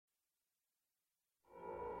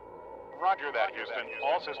Roger that, Houston.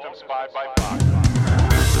 All systems 5 by 5.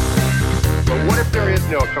 But what if there is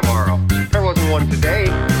no tomorrow? There wasn't one today.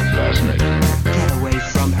 Fascinating. Get away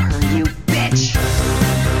from her, you bitch!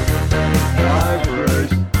 Hi,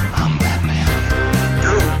 Bruce. I'm Batman.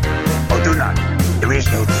 Do or do not. There is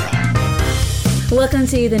no try. Welcome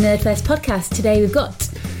to the Nerdfest podcast. Today we've got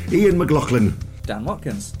Ian McLaughlin, Dan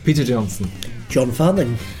Watkins, Peter Johnson, John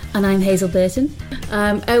Farthing, and I'm Hazel Burton.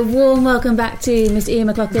 A warm welcome back to Mr. Ian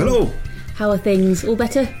McLaughlin. Hello. How are things? All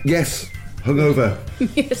better? Yes, hungover.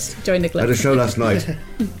 Yes, join the club. Had a show last night.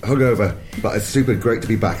 Hungover, but it's super great to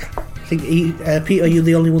be back. I think, Peter, are you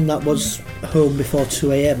the only one that was home before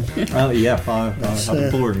 2 a.m? Yeah, I had a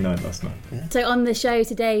boring night last night. Yeah. So on the show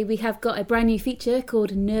today we have got a brand new feature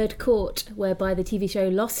called Nerd Court, whereby the TV show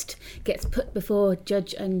Lost gets put before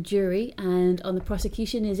judge and jury, and on the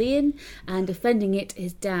prosecution is Ian and defending it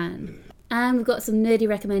is Dan. And we've got some nerdy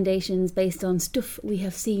recommendations based on stuff we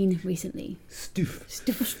have seen recently. Stuff.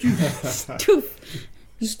 Stuff we have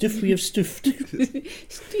stuffed.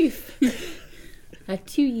 Stuff. I have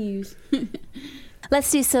two U's. Let's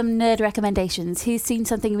do some nerd recommendations. Who's seen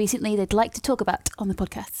something recently they'd like to talk about on the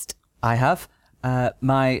podcast? I have.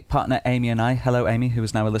 My partner Amy and I, hello Amy, who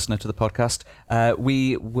is now a listener to the podcast,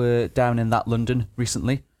 we were down in that London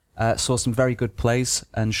recently, saw some very good plays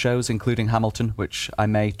and shows, including Hamilton, which I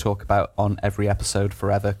may talk about on every episode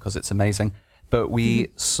forever because it's amazing. But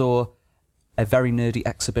we saw a very nerdy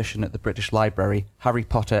exhibition at the British Library, Harry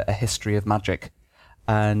Potter, A History of Magic.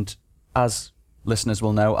 And as listeners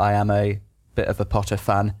will know, I am a bit of a Potter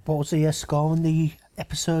fan. What was the score on the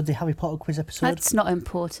episode, the Harry Potter quiz episode? That's not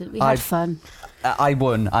important. We had fun. I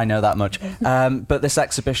won, I know that much. But this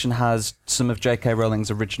exhibition has some of J.K.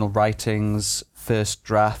 Rowling's original writings, first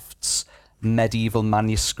drafts, medieval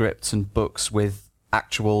manuscripts and books with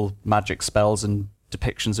actual magic spells and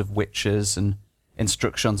depictions of witches and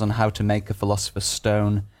instructions on how to make a philosopher's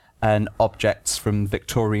stone, and objects from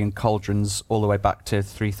Victorian cauldrons all the way back to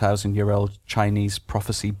 3,000-year-old Chinese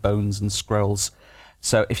prophecy bones and scrolls.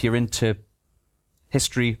 So if you're into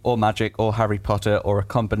history or magic or Harry Potter or a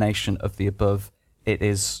combination of the above, it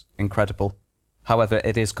is incredible. However,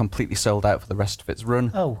 it is completely sold out for the rest of its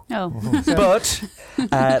run. Oh. But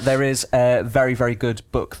there is a very, very good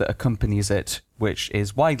book that accompanies it, which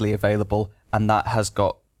is widely available, and that has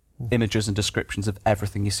got images and descriptions of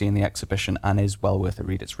everything you see in the exhibition and is well worth a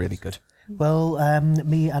read. It's really good. Well,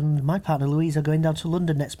 me and my partner Louise are going down to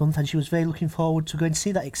London next month, and she was very looking forward to going to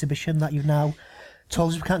see that exhibition that you've now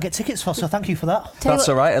told us we can't get tickets for, so thank you for that. That's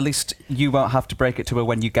all right. At least you won't have to break it to her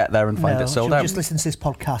when you get there and find it sold out. Just listen to this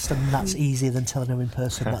podcast, and that's easier than telling her in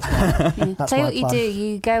person. That's Tell you what you do.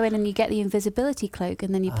 You go in and you get the invisibility cloak,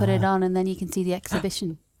 and then you put it on, and then you can see the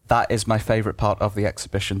exhibition. That is my favourite part of the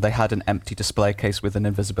exhibition. They had an empty display case with an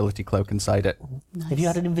invisibility cloak inside it. Nice. If you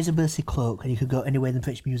had an invisibility cloak and you could go anywhere in the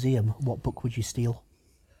British Museum, what book would you steal?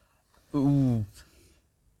 Ooh.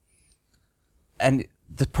 And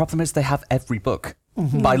the problem is they have every book.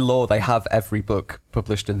 By law, they have every book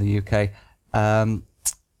published in the UK.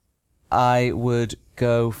 I would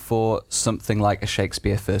go for something like a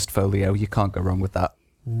Shakespeare First Folio. You can't go wrong with that.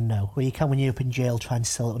 No. Well, you can when you're up in jail trying to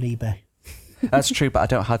sell it on eBay. That's true, but I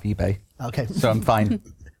don't have eBay. Okay. So I'm fine.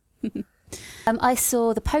 I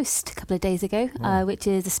saw The Post a couple of days ago, which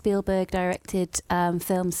is a Spielberg-directed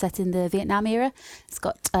film set in the Vietnam era. It's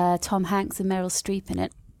got Tom Hanks and Meryl Streep in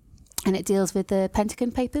it. And it deals with the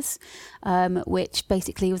Pentagon Papers, which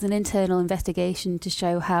basically was an internal investigation to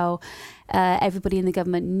show how everybody in the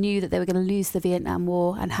government knew that they were going to lose the Vietnam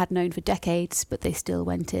War and had known for decades, but they still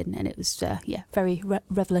went in. And it was, very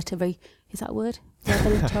revelatory. Is that a word?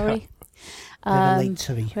 Revelatory?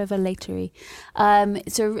 Revelatory.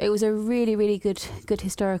 So it was a really, really good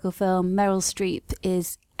historical film. Meryl Streep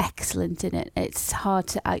is excellent in it. It's hard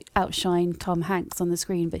to outshine Tom Hanks on the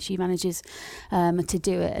screen, but she manages to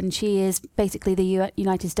do it. And she is basically the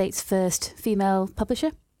United States' first female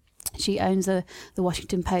publisher. She owns the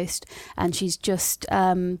Washington Post, and she's just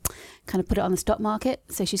kind of put it on the stock market.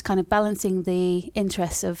 So she's kind of balancing the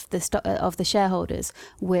interests of the shareholders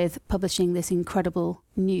with publishing this incredible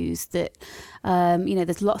news that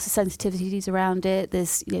there's lots of sensitivities around it.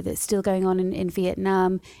 There's that's still going on in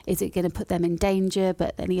Vietnam. Is it going to put them in danger?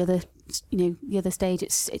 But any other the other stage,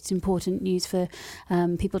 it's important news for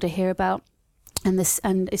people to hear about. And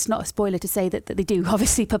it's not a spoiler to say that they do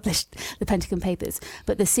obviously publish the Pentagon Papers,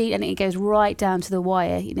 but the scene, and it goes right down to the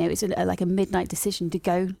wire. It's like a midnight decision to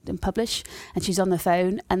go and publish, and she's on the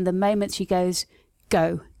phone, and the moment she goes,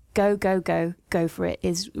 go for it,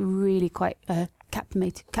 is really quite a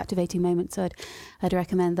captivating moment. So I'd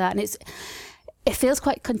recommend that. And It feels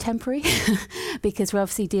quite contemporary because we're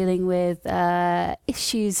obviously dealing with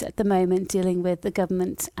issues at the moment, dealing with the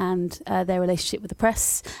government and their relationship with the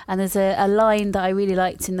press. And there's a line that I really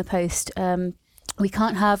liked in the post. We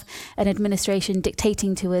can't have an administration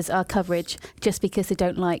dictating to us our coverage just because they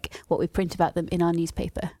don't like what we print about them in our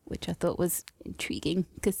newspaper, which I thought was intriguing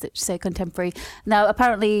because it's so contemporary. Now,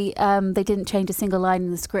 apparently, they didn't change a single line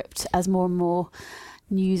in the script as more and more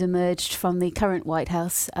news emerged from the current White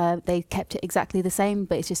House. They kept it exactly the same,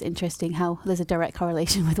 but it's just interesting how there's a direct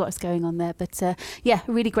correlation with what's going on there. But yeah,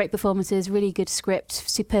 really great performances, really good script,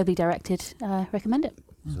 superbly directed. Recommend it.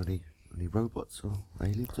 Is there any robots or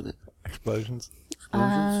aliens in it? Explosions?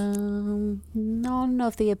 None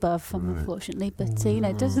of the above, unfortunately, but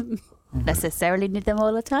it doesn't necessarily need them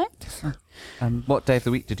all the time. What day of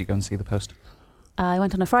the week did you go and see the post? I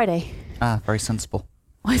went on a Friday. Ah, very sensible.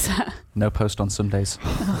 Why is that? No post on Sundays.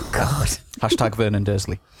 Oh, God. Hashtag Vernon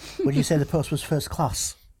Dursley. Would you say the post was first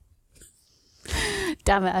class?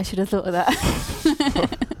 Damn it, I should have thought of that.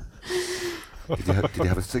 Did you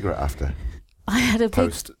have a cigarette after? I had a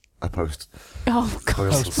post. Oh,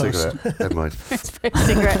 God. Post cigarette. Never mind. It's a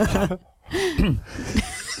cigarette.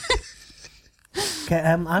 Okay,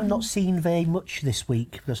 I've not seen very much this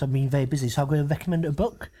week because I've been very busy, so I'm going to recommend a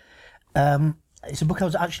book. It's a book I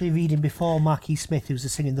was actually reading before Marquis Smith, who's the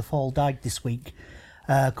singer in The Fall, died this week.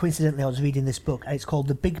 Coincidentally, I was reading this book, and it's called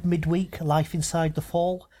The Big Midweek, Life Inside The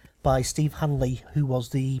Fall, by Steve Hanley, who was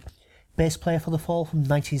the bass player for The Fall from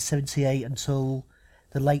 1978 until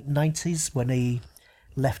the late 90s, when he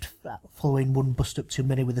left following One Bust Up Too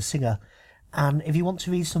Many with the singer. And if you want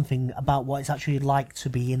to read something about what it's actually like to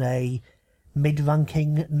be in a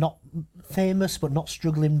mid-ranking, not famous but not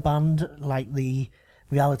struggling band, like the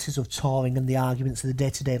realities of touring and the arguments of the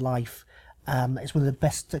day-to-day life, it's one of the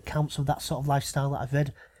best accounts of that sort of lifestyle that I've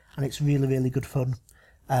read, and it's really, really good fun.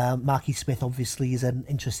 Marquis Smith obviously is an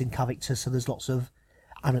interesting character, so there's lots of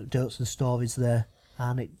anecdotes and stories there,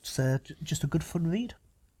 and it's just a good fun read.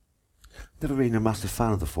 Never been a massive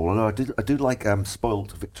fan of The Fall, although I do like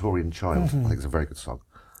Spoiled Victorian Child. I think it's a very good song.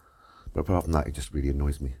 But apart from that, it just really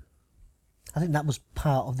annoys me. I think that was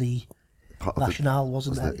part of the rationale,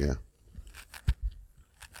 wasn't it? Yeah.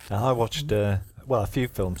 I watched a few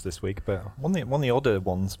films this week, but one of the odder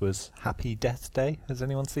ones was Happy Death Day. Has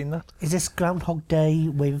anyone seen that? Is this Groundhog Day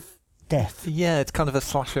with death? Yeah, it's kind of a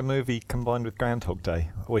slasher movie combined with Groundhog Day,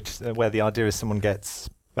 which where the idea is someone gets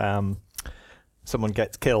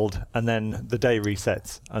killed and then the day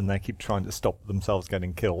resets and they keep trying to stop themselves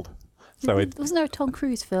getting killed. So wasn't there a Tom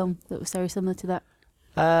Cruise film that was very similar to that?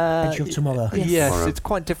 Edge of Tomorrow. Yes, it's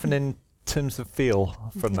quite different in terms of feel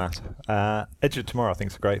from that. Edge of Tomorrow I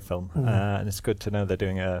think is a great film, and it's good to know they're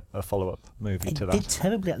doing a follow-up movie to that. It did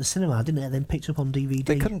terribly at the cinema, didn't it? And then picked up on DVD.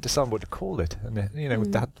 They couldn't decide what to call it, and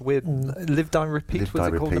with that weird Live Die Repeat, Live was Die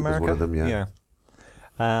it called Repeat in America? was one of them,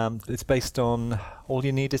 yeah. It's based on All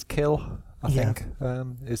You Need Is Kill, I think.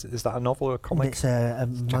 Is that a novel or a comic? It's a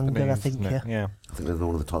manga, Japanese, I think. yeah. I think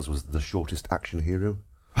one of the titles was The Shortest Action Hero.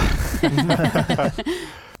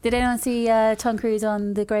 Did anyone see Tom Cruise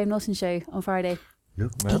on the Graham Norton show on Friday? No.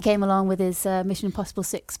 He came along with his Mission Impossible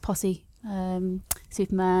 6 posse,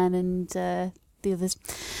 Superman and the others.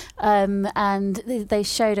 And they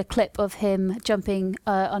showed a clip of him jumping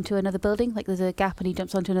onto another building. Like there's a gap and he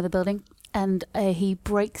jumps onto another building. And he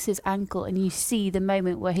breaks his ankle, and you see the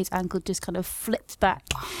moment where his ankle just kind of flips back.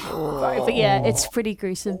 Right, but yeah, it's pretty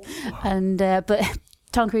gruesome. And but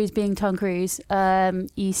Tom Cruise being Tom Cruise,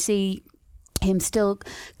 you see him still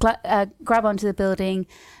grab onto the building,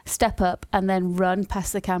 step up, and then run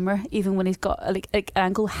past the camera, even when he's got an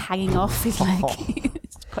ankle hanging off his leg.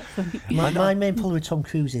 It's quite funny. My main problem with Tom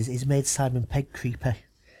Cruise is made Simon Pegg creepy.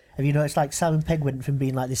 Have you noticed, like, Simon Pegg went from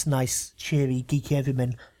being like this nice, cheery, geeky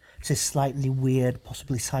everyman to this slightly weird,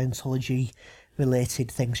 possibly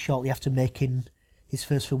Scientology-related thing shortly after making his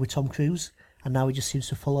first film with Tom Cruise. And now he just seems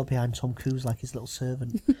to follow behind Tom Cruise like his little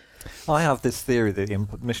servant. I have this theory that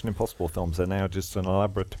the Mission Impossible films are now just an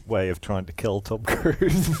elaborate way of trying to kill Tom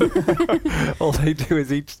Cruise. All they do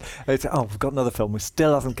is we've got another film, we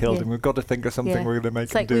still haven't killed him, we've got to think of something we're going to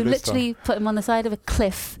make him do this time. We literally put him on the side of a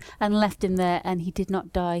cliff and left him there, and he did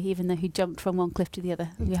not die, even though he jumped from one cliff to the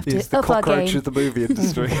other. We have He's to the cockroach of the movie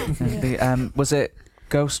industry. Was it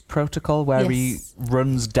Ghost Protocol where he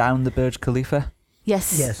runs down the Burj Khalifa?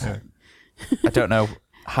 Yes. Yeah. I don't know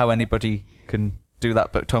how anybody can do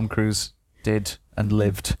that, but Tom Cruise did and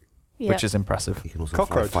lived, which is impressive. He can also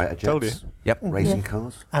Cockroach, fly fighter jets. told you. Yep. Racing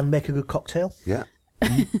cars. And make a good cocktail. Yeah.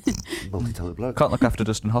 Multi-talented bloke. Can't look after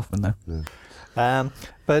Dustin Hoffman though. Yeah.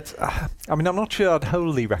 But I'm not sure I'd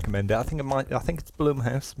wholly recommend it. I think it's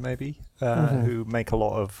Blumhouse maybe who make a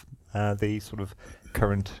lot of the sort of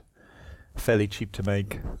current, fairly cheap to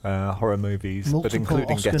make horror movies, but Multiple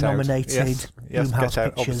including Get Out. Oscar-nominated Yes, Blumhouse Get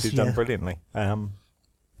Out pictures, obviously yeah. done brilliantly.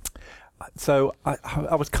 So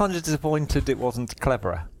I was kind of disappointed it wasn't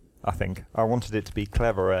cleverer. I think I wanted it to be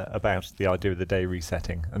cleverer about the idea of the day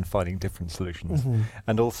resetting and finding different solutions,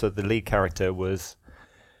 and also the lead character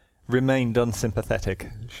remained unsympathetic.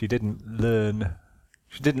 She didn't learn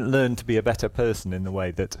to be a better person in the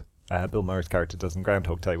way that Bill Murray's character does in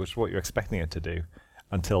Groundhog Day, which is what you're expecting her to do,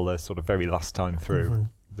 until the sort of very last time through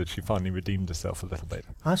that she finally redeemed herself a little bit.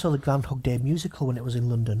 I saw the Groundhog Day musical when it was in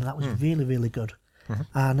London, and that was really, really good.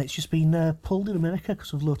 And it's just been pulled in America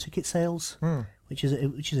because of low ticket sales, which is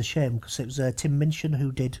a shame, because it was Tim Minchin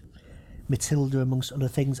who did Matilda amongst other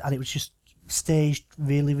things, and it was just staged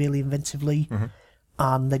really, really inventively.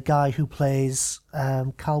 And the guy who plays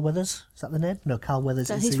Carl Weathers, is that the name? No, Carl Weathers.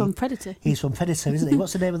 He's from Predator. He's from Predator, isn't he?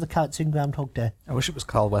 What's the name of the character in Groundhog Day? I wish it was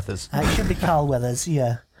Carl Weathers. It should be Carl Weathers,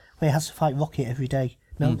 yeah. Where he has to fight Rocket every day.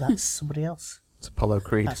 No, that's somebody else. It's Apollo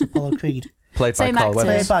Creed. That's Apollo Creed. Played by Same Carl actor.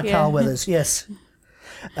 Weathers. Played by Yeah. Carl Weathers, yes.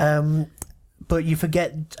 But you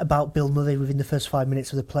forget about Bill Murray within the first 5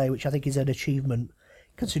 minutes of the play, which I think is an achievement,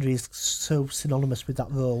 considering he's so synonymous with that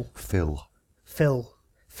role. Phil.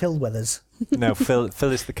 Phil Weathers. No, Phil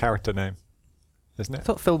is the character name, isn't I it?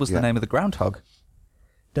 thought Phil was the name of the groundhog.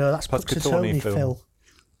 No, that's Piscatawny Piscatawny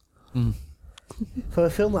Phil. For a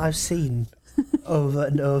film that I've seen over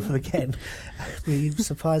and over again, we're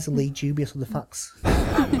surprisingly dubious on the facts.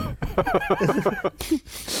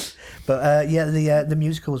 But the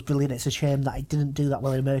musical was brilliant. It's a shame that it didn't do that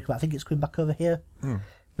well in America, but I think it's coming back over here.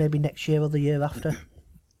 Maybe next year or the year after.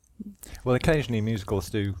 Well, occasionally musicals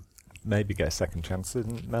do maybe get a second chance.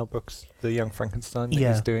 Isn't Mel Brooks The Young Frankenstein that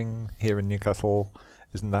he's doing here in Newcastle?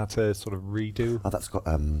 Isn't that a sort of redo? Oh, that's got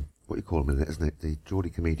what you call him in it, isn't it? The Geordie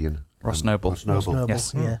comedian Ross Noble. Ross Noble.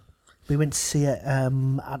 Yes. Yeah. We went to see it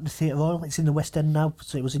at the Theatre Royal. It's in the West End now,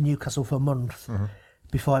 so it was in Newcastle for a month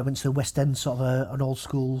before I went to the West End, sort of an old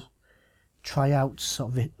school tryout,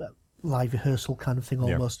 sort of live rehearsal kind of thing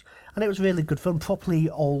almost. And it was a really good film, properly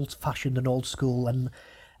old-fashioned and old school, and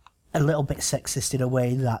a little bit sexist in a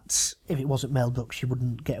way that if it wasn't Mel Brooks, you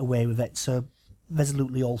wouldn't get away with it. So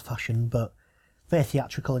resolutely old-fashioned, but very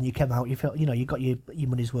theatrical, and you came out, you felt, you got your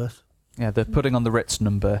money's worth. Yeah, the Putting on the Ritz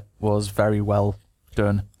number was very well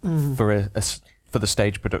done for for the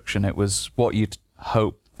stage production. It was what you'd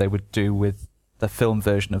hope they would do with the film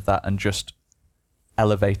version of that and just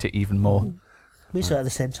elevate it even more. We saw it at the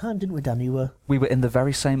same time, didn't we, Dan? We were in the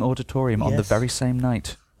very same auditorium on the very same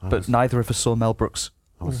night, but neither of us saw Mel Brooks.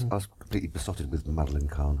 I was completely besotted with Madeline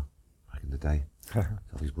Kahn back in the day.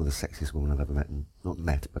 She's one of the sexiest women I've ever met. Not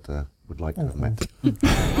met, but would like to have met.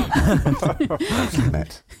 Actually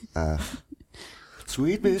met.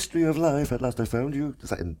 Sweet mystery of life, at last I found you.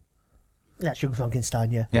 Is that in? That's Young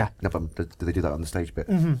Frankenstein, yeah. Yeah. No, but do they do that on the stage bit?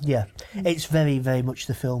 Yeah. It's very, very much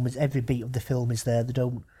the film. Every beat of the film is there. They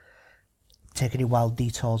don't take any wild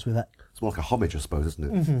detours with it. It's more like a homage, I suppose,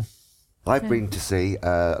 isn't it? I've been to see,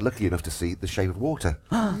 lucky enough to see The Shape of Water.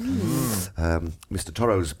 Mr.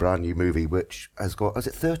 Toro's brand new movie, which has got, is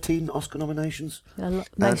it 13 Oscar nominations?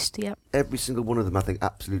 Most, yeah. Every single one of them, I think,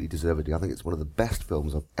 absolutely deservedly. I think it's one of the best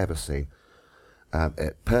films I've ever seen.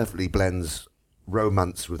 It perfectly blends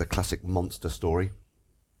romance with a classic monster story.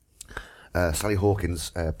 Sally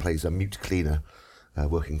Hawkins plays a mute cleaner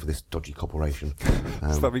working for this dodgy corporation.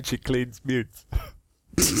 Does that mean she cleans mutes?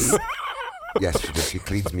 Yes, she does. She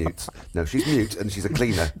cleans mutes. No, she's mute and she's a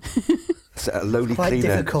cleaner. A lowly Quite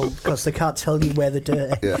cleaner. difficult because they can't tell you where the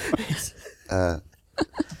dirt is.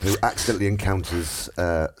 Who accidentally encounters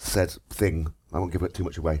said thing. I won't give it too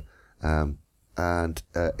much away. And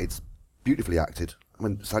it's beautifully acted. I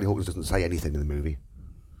mean, Sally Hawkins doesn't say anything in the movie,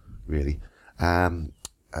 really. And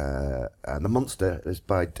the monster is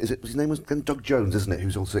by, his name was Doug Jones, isn't it?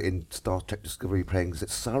 Who's also in Star Trek Discovery playing, is it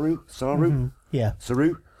Saru? Yeah.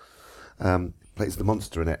 Saru? Plays the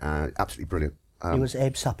monster in it. Absolutely brilliant. He was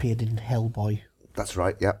Abe Sapien in Hellboy. That's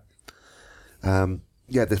right, yeah.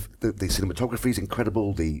 Yeah, the cinematography is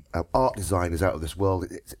incredible. The art design is out of this world.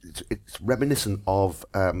 It's reminiscent of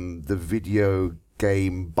the video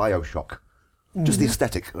game BioShock. Just the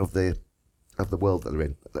aesthetic of the world that they're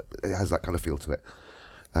in. It has that kind of feel to it.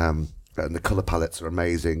 And the colour palettes are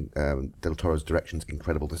amazing. Del Toro's direction's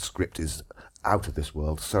incredible. The script is out of this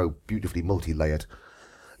world. So beautifully multi-layered.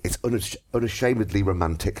 It's unashamedly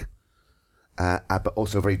romantic, but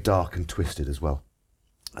also very dark and twisted as well.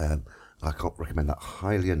 I can't recommend that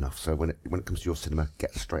highly enough. So when it comes to your cinema,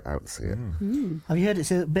 get straight out and see it. Have you heard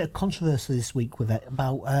it's a bit of controversy this week with it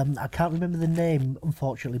about, I can't remember the name,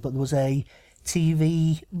 unfortunately, but there was a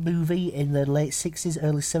TV movie in the late 60s,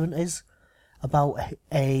 early 70s about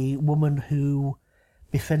a woman who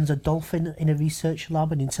befriends a dolphin in a research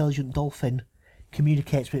lab. An intelligent dolphin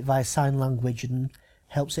communicates with it via sign language and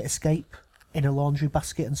helps it escape in a laundry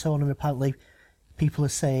basket and so on. And apparently people are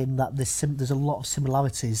saying that there's a lot of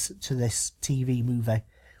similarities to this TV movie,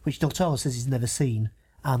 which Del Toro says he's never seen,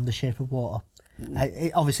 and The Shape of Water.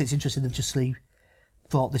 Obviously it's interesting they've just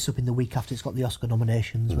brought this up in the week after it's got the Oscar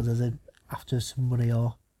nominations, whether they're after some money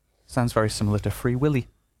or... Sounds very similar to Free Willy.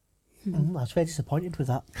 I was very disappointed with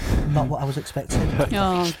that. Not what I was expecting.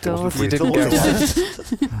 Oh, God. You didn't get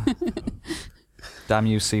that. Damn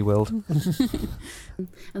you, SeaWorld.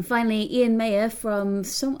 And finally, Ian Mayer from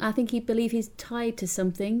I think he believes he's tied to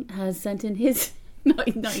something, has sent in his...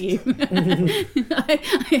 Not you. I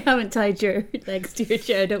haven't tied your legs to your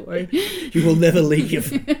chair, don't worry. You will never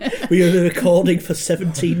leave. We are recording for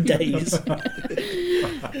 17 days.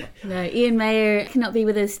 No, Ian Mayer cannot be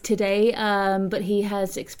with us today, but he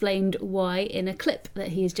has explained why in a clip that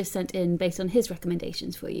he has just sent in based on his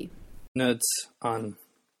recommendations for you. Nerds, I'm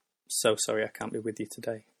so sorry I can't be with you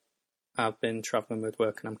today. I've been travelling with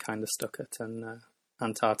work and I'm kind of stuck at an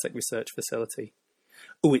Antarctic research facility.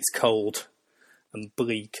 Oh, it's cold and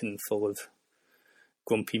bleak and full of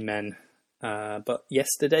grumpy men. But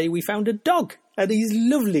yesterday we found a dog, and he's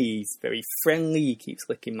lovely. He's very friendly. He keeps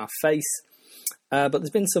licking my face. But there's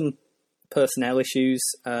been some personnel issues.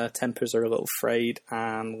 Tempers are a little frayed,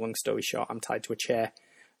 and long story short, I'm tied to a chair.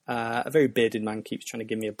 A very bearded man keeps trying to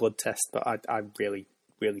give me a blood test, but I really,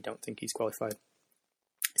 really don't think he's qualified.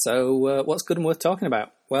 So what's good and worth talking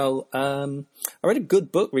about? Well, I read a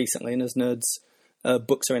good book recently, and as nerds,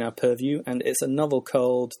 books are in our purview, and it's a novel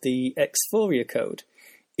called The Exphoria Code.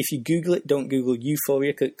 If you Google it, don't Google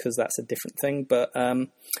Euphoria, because that's a different thing, but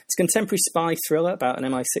it's a contemporary spy thriller about an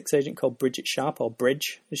MI6 agent called Bridget Sharp, or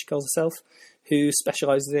Bridge, as she calls herself, who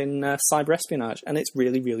specialises in cyber espionage, and it's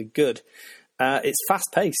really, really good. It's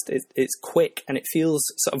fast-paced, it's quick, and it feels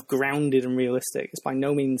sort of grounded and realistic. It's by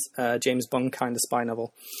no means a James Bond kind of spy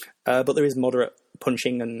novel, but there is moderate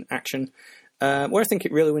punching and action. Where I think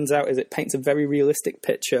it really wins out is it paints a very realistic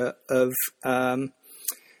picture of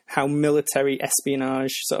how military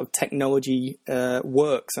espionage sort of technology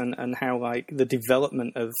works, and how like the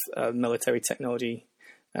development of military technology,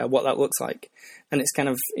 what that looks like. And it's kind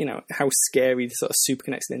of, how scary the sort of super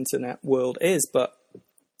connected internet world is, but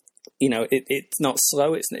it's not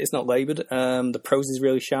slow, it's not laboured. The prose is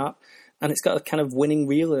really sharp, and it's got a kind of winning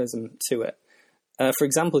realism to it. For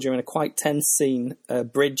example, during a quite tense scene,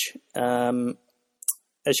 Bridge,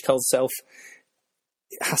 as she calls herself,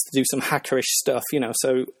 has to do some hackerish stuff,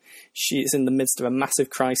 so she's in the midst of a massive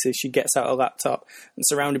crisis. She gets out a laptop and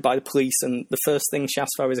surrounded by the police, and the first thing she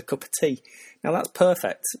asks for is a cup of tea. Now, that's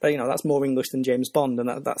perfect. That's more English than James Bond,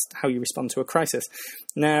 and that's how you respond to a crisis.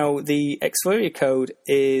 Now, the Exphoria Code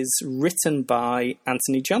is written by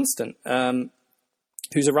Anthony Johnston,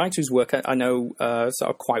 who's a writer whose work I know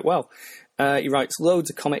sort of quite well. He writes loads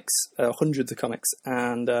of comics, hundreds of comics,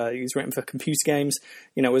 and he's written for computer games,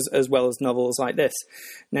 as well as novels like this.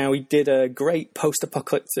 Now, he did a great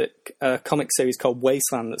post-apocalyptic comic series called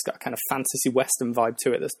Wasteland that's got a kind of fantasy western vibe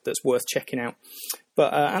to it that's worth checking out.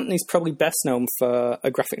 But Anthony's probably best known for a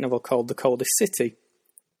graphic novel called The Coldest City,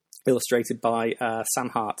 illustrated by Sam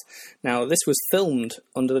Hart. Now, this was filmed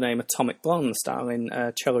under the name Atomic Blonde, starring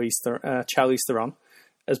Charlize Theron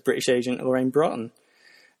as British agent Lorraine Broughton.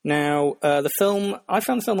 Now, I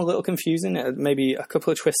found the film a little confusing, maybe a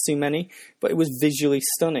couple of twists too many, but it was visually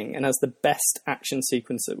stunning and has the best action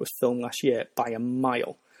sequence that was filmed last year by a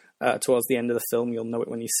mile. Towards the end of the film, you'll know it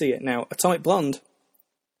when you see it. Now, Atomic Blonde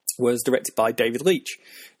was directed by David Leitch,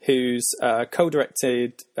 who's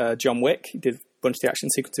co-directed John Wick. He did a bunch of the action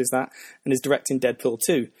sequences that, and is directing Deadpool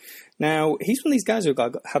 2. Now, he's one of these guys who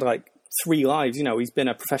had like 3 lives. He's been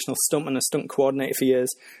a professional stuntman, a stunt coordinator for years,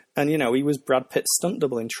 and he was Brad Pitt's stunt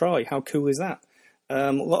double in Troy. How cool is that?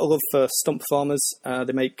 A lot of love for stunt performers.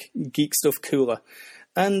 They make geek stuff cooler.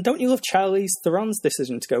 And don't you love Charlize Theron's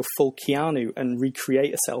decision to go full Keanu and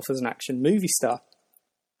recreate herself as an action movie star?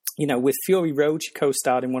 With Fury Road, she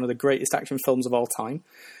co-starred in one of the greatest action films of all time,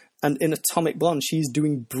 and in Atomic Blonde, she's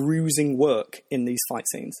doing bruising work in these fight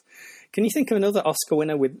scenes. Can you think of another Oscar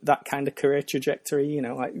winner with that kind of career trajectory?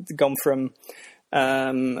 Gone from,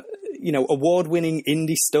 award-winning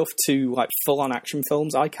indie stuff to like full-on action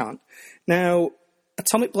films? I can't. Now,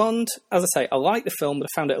 Atomic Blonde, as I say, I like the film, but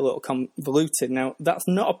I found it a little convoluted. Now, that's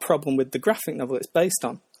not a problem with the graphic novel it's based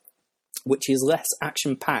on, which is less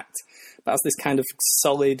action-packed, but has this kind of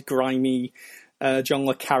solid, grimy John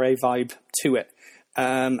le Carré vibe to it,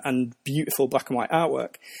 and beautiful black and white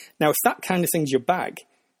artwork. Now, if that kind of thing's your bag,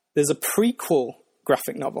 There's a prequel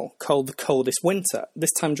graphic novel called The Coldest Winter,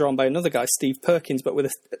 this time drawn by another guy, Steve Perkins, but with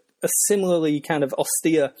a similarly kind of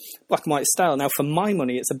austere black and white style. Now, for my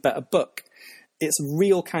money, it's a better book. It's a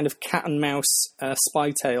real kind of cat and mouse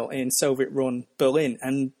spy tale in Soviet-run Berlin,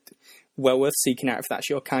 and well worth seeking out if that's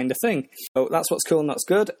your kind of thing. So that's what's cool and that's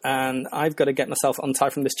good, and I've got to get myself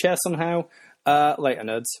untied from this chair somehow. Later,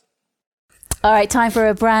 nerds. All right, time for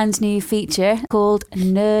a brand new feature called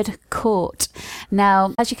Nerd Court.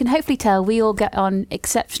 Now, as you can hopefully tell, we all get on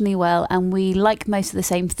exceptionally well and we like most of the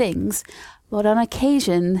same things, but on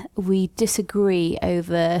occasion we disagree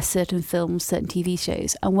over certain films, certain TV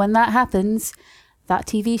shows. And when that happens, that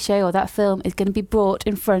TV show or that film is going to be brought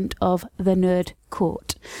in front of the Nerd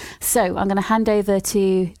Court. So I'm going to hand over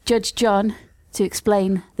to Judge John to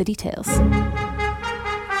explain the details.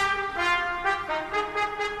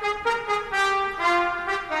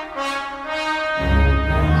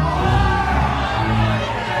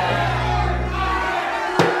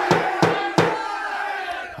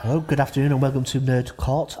 Hello, good afternoon and welcome to Nerd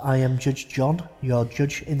Court. I am Judge John, your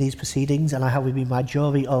judge in these proceedings, and I have with me my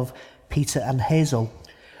jury of Peter and Hazel.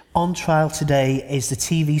 On trial today is the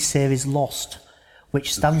TV series Lost,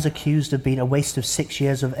 which stands accused of being a waste of 6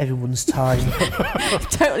 years of everyone's time.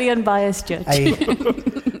 Totally unbiased, Judge.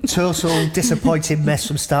 A total disappointing mess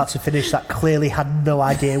from start to finish that clearly had no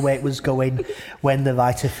idea where it was going when the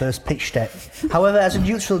writer first pitched it. However, as a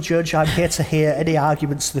neutral judge, I'm here to hear any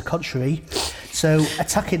arguments to the contrary. So,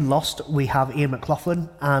 attacking Lost, we have Ian McLaughlin,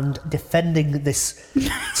 and defending this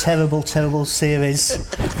terrible, terrible series,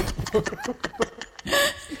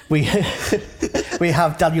 we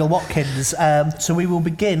have Daniel Watkins. So we will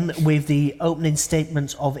begin with the opening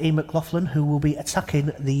statement of Ian McLaughlin, who will be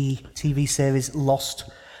attacking the TV series Lost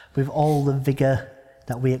with all the vigour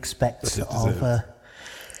that we expect of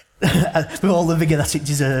with all the vigour that it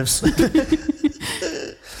deserves.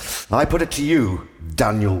 I put it to you,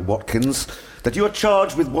 Daniel Watkins, that you are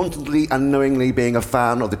charged with wantonly and knowingly being a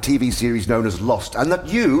fan of the TV series known as Lost, and that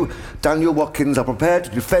you, Daniel Watkins, are prepared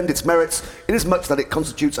to defend its merits inasmuch that it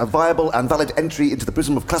constitutes a viable and valid entry into the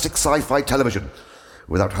prism of classic sci-fi television.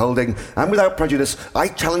 Without holding and without prejudice, I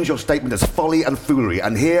challenge your statement as folly and foolery,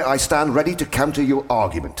 and here I stand ready to counter your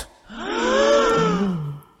argument.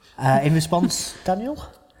 In response, Daniel?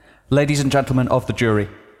 Ladies and gentlemen of the jury,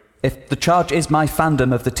 if the charge is my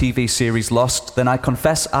fandom of the TV series Lost, then I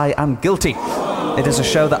confess I am guilty. It is a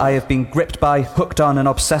show that I have been gripped by, hooked on and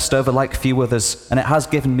obsessed over like few others, and it has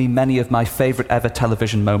given me many of my favourite ever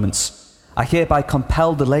television moments. I hereby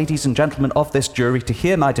compel the ladies and gentlemen of this jury to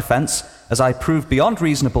hear my defence, as I prove beyond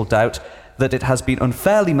reasonable doubt that it has been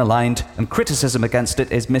unfairly maligned and criticism against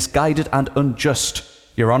it is misguided and unjust.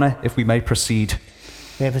 Your Honour, if we may proceed.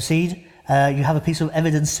 May I proceed? You have a piece of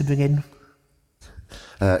evidence to bring in.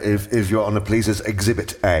 If Your Honour pleases,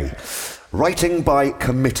 Exhibit A. Writing by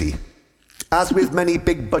committee. As with many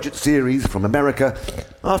big-budget series from America,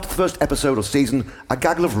 after the first episode or season, a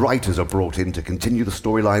gaggle of writers are brought in to continue the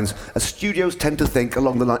storylines, as studios tend to think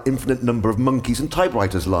along the infinite number of monkeys and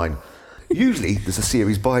typewriters line. Usually, there's a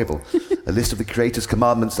series bible, a list of the creator's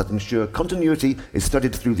commandments that ensure continuity is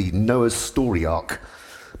studied through the Noah's story arc.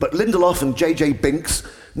 But Lindelof and J.J. Binks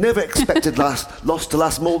never expected Lost to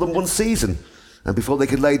last more than one season. And before they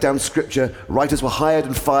could lay down scripture, writers were hired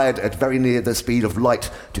and fired at very near the speed of light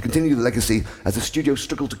to continue the legacy as the studio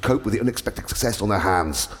struggled to cope with the unexpected success on their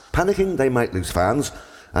hands. Panicking they might lose fans,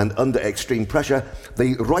 and under extreme pressure,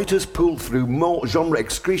 the writers pulled through more genre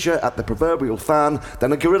excretia at the proverbial fan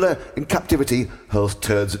than a gorilla in captivity hurls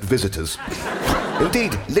turds at visitors.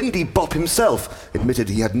 Indeed, Lindy Bop himself admitted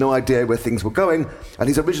he had no idea where things were going, and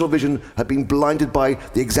his original vision had been blinded by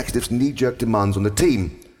the executives' knee-jerk demands on the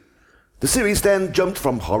team. The series then jumped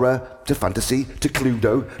from horror to fantasy to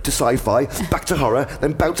Cluedo to sci-fi, back to horror,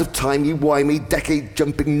 then bouts of timey-wimey,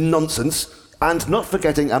 decade-jumping nonsense, and not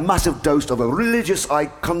forgetting a massive dose of a religious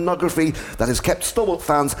iconography that has kept stalwart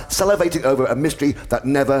fans salivating over a mystery that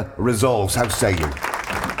never resolves. How say you?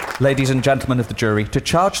 Ladies and gentlemen of the jury, to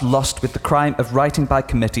charge Lost with the crime of writing by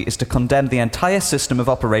committee is to condemn the entire system of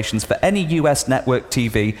operations for any US network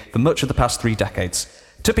TV for much of the past 3 decades.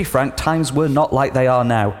 To be frank, times were not like they are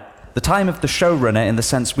now. The time of the showrunner in the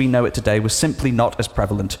sense we know it today was simply not as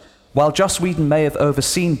prevalent. While Joss Whedon may have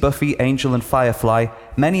overseen Buffy, Angel and Firefly,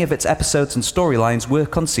 many of its episodes and storylines were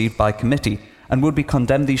conceived by committee. And would we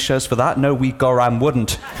condemn these shows for that? No, we goram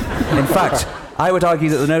wouldn't. In fact, I would argue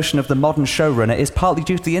that the notion of the modern showrunner is partly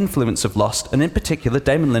due to the influence of Lost, and in particular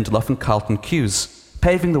Damon Lindelof and Carlton Cuse,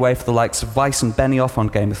 paving the way for the likes of Weiss and Benioff on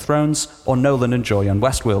Game of Thrones, or Nolan and Joy on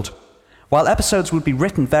Westworld. While episodes would be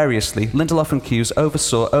written variously, Lindelof and Cuse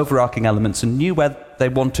oversaw overarching elements and knew where they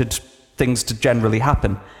wanted things to generally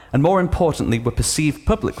happen. and more importantly were perceived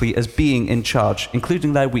publicly as being in charge,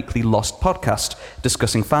 including their weekly Lost podcast,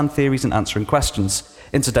 discussing fan theories and answering questions.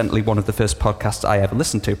 Incidentally, one of the first podcasts I ever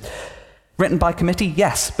listened to. Written by committee?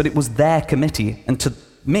 Yes, but it was their committee, and to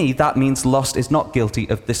me that means Lost is not guilty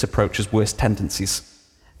of this approach's worst tendencies.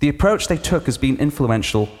 The approach they took has been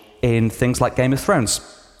influential in things like Game of Thrones.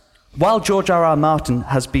 While George R.R. Martin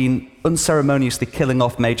has been unceremoniously killing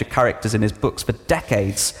off major characters in his books for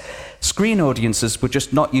decades, screen audiences were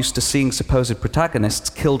just not used to seeing supposed protagonists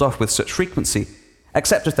killed off with such frequency,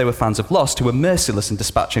 except if they were fans of Lost, who were merciless in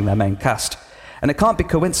dispatching their main cast. And it can't be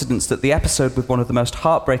coincidence that the episode with one of the most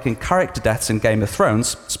heartbreaking character deaths in Game of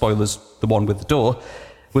Thrones, spoilers, the one with the door,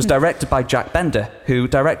 was directed by Jack Bender, who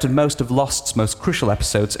directed most of Lost's most crucial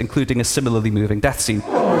episodes, including a similarly moving death scene.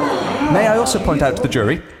 May I also point out to the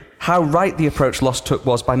jury how right the approach Lost took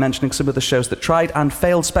was by mentioning some of the shows that tried and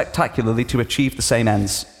failed spectacularly to achieve the same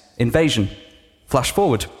ends. Invasion, Flash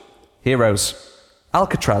Forward, Heroes,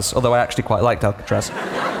 Alcatraz, although I actually quite liked Alcatraz.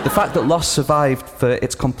 The fact that Lost survived for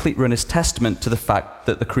its complete run is testament to the fact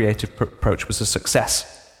that the creative approach was a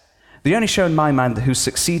success. The only show in my mind who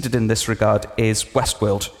succeeded in this regard is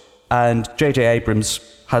Westworld, and J.J. Abrams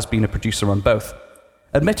has been a producer on both.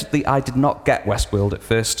 Admittedly, I did not get Westworld at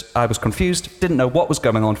first. I was confused, didn't know what was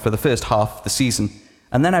going on for the first half of the season,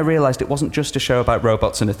 and then I realised it wasn't just a show about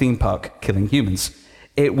robots in a theme park killing humans.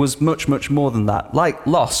 It was much, much more than that. Like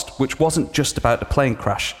Lost, which wasn't just about a plane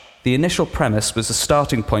crash, the initial premise was a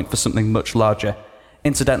starting point for something much larger.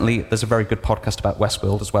 Incidentally, there's a very good podcast about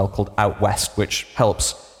Westworld as well called Out West, which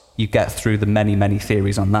helps you get through the many, many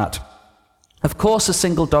theories on that. Of course, a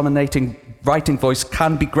single dominating writing voice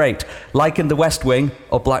can be great, like in The West Wing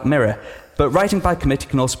or Black Mirror, but writing by committee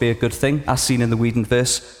can also be a good thing, as seen in the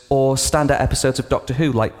Whedonverse, or standout episodes of Doctor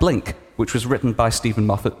Who, like Blink, which was written by Stephen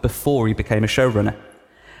Moffat before he became a showrunner.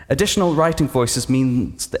 Additional writing voices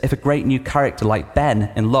means that if a great new character like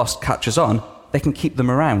Ben in Lost catches on, they can keep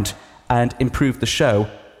them around and improve the show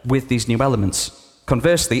with these new elements.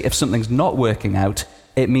 Conversely, if something's not working out,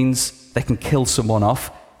 it means they can kill someone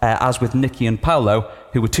off, as with Nikki and Paolo,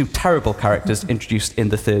 who were two terrible characters introduced in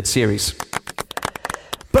the third series.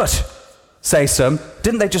 But, say some,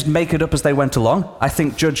 didn't they just make it up as they went along? I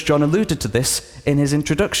think Judge John alluded to this in his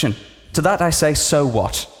introduction. To that I say, so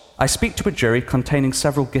what? I speak to a jury containing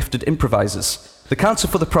several gifted improvisers. The counsel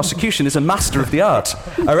for the prosecution is a master of the art.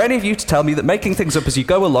 Are any of you to tell me that making things up as you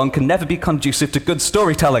go along can never be conducive to good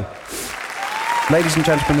storytelling? Ladies and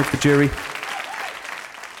gentlemen of the jury,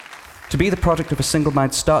 to be the product of a single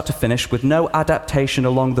mind start to finish with no adaptation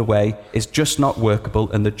along the way is just not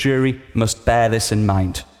workable, and the jury must bear this in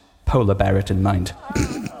mind. Polar bear it in mind.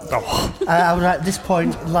 I would at this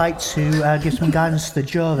point like to give some guidance to the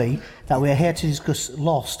jury that we are here to discuss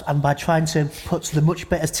Lost, and by trying to put the much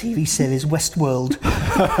better TV series Westworld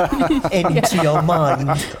into your mind.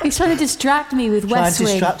 He's trying to distract me with West Wing. Trying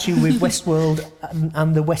to distract you with Westworld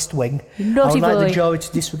and the West Wing. Naughty I would like boy. the jury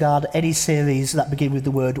to disregard any series that begin with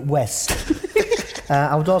the word West.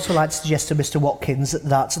 I would also like to suggest to Mr. Watkins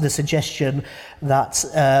that the suggestion that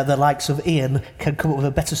the likes of Ian can come up with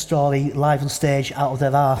a better story live on stage out of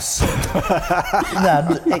their arse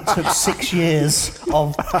than it took 6 years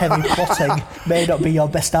of heavy plotting may not be your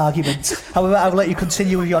best argument. However, I will let you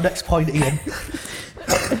continue with your next point, Ian.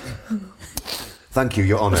 Thank you,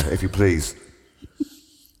 Your Honour, if you please.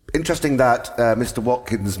 Interesting that Mr.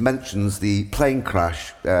 Watkins mentions the plane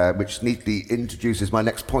crash, which neatly introduces my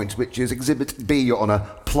next point, which is Exhibit B, Your Honour,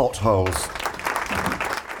 plot holes.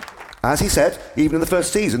 As he said, even in the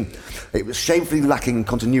first season, it was shamefully lacking in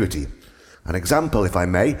continuity. An example, if I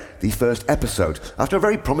may, the first episode. After a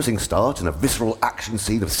very promising start and a visceral action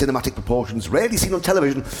scene of cinematic proportions rarely seen on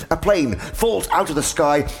television, a plane falls out of the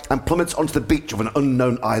sky and plummets onto the beach of an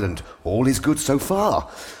unknown island. All is good so far.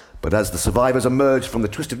 But as the survivors emerge from the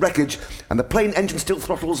twisted wreckage and the plane engine still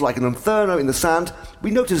throttles like an inferno in the sand,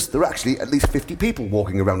 we notice there are actually at least 50 people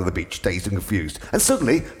walking around on the beach, dazed and confused. And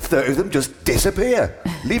suddenly, 30 of them just disappear,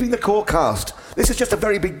 leaving the core cast. This is just the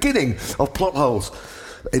very beginning of plot holes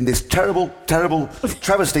in this terrible, terrible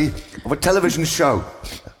travesty of a television show.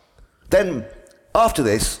 Then, after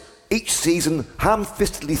this, each season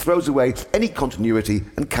ham-fistedly throws away any continuity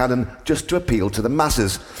and canon just to appeal to the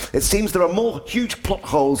masses. It seems there are more huge plot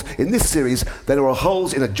holes in this series than there are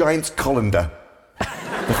holes in a giant's colander.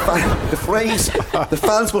 The phrase, the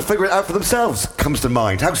fans will figure it out for themselves, comes to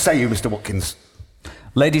mind. How say you, Mr. Watkins?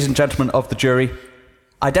 Ladies and gentlemen of the jury,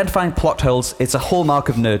 identifying plot holes is a hallmark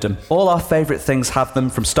of nerdom. All our favourite things have them,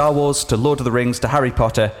 from Star Wars to Lord of the Rings to Harry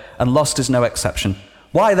Potter, and Lost is no exception.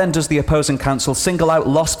 Why then does the opposing counsel single out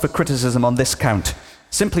Lost for criticism on this count?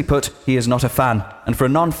 Simply put, he is not a fan, and for a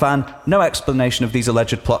non-fan, no explanation of these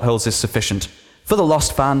alleged plot holes is sufficient. For the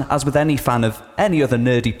Lost fan, as with any fan of any other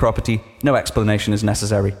nerdy property, no explanation is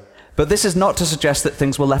necessary. But this is not to suggest that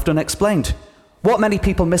things were left unexplained. What many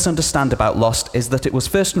people misunderstand about Lost is that it was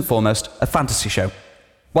first and foremost a fantasy show.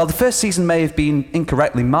 While the first season may have been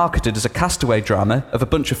incorrectly marketed as a castaway drama of a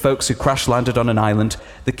bunch of folks who crash-landed on an island,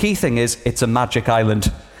 the key thing is it's a magic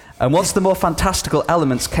island. And once the more fantastical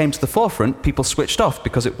elements came to the forefront, people switched off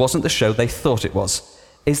because it wasn't the show they thought it was.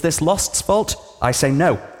 Is this Lost's fault? I say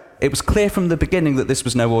no. It was clear from the beginning that this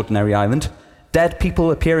was no ordinary island. Dead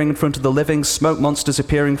people appearing in front of the living, smoke monsters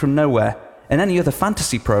appearing from nowhere. In any other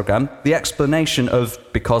fantasy program, the explanation of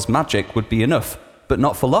because magic would be enough, but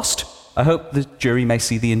not for Lost. I hope the jury may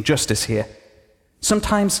see the injustice here.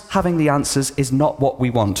 Sometimes having the answers is not what we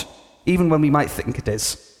want, even when we might think it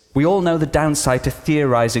is. We all know the downside to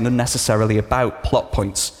theorizing unnecessarily about plot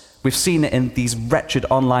points. We've seen it in these wretched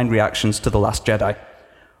online reactions to The Last Jedi.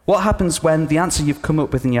 What happens when the answer you've come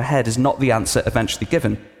up with in your head is not the answer eventually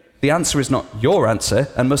given? The answer is not your answer,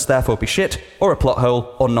 and must therefore be shit, or a plot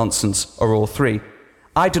hole, or nonsense, or all three.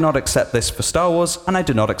 I do not accept this for Star Wars, and I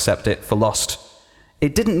do not accept it for Lost.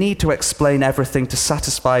 It didn't need to explain everything to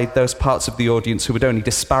satisfy those parts of the audience who would only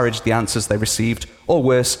disparage the answers they received, or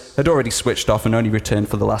worse, had already switched off and only returned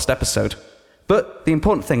for the last episode. But the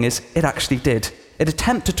important thing is, it actually did. It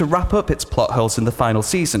attempted to wrap up its plot holes in the final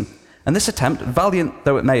season, and this attempt, valiant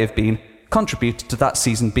though it may have been, contributed to that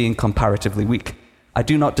season being comparatively weak. I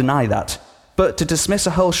do not deny that. But to dismiss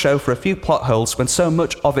a whole show for a few plot holes when so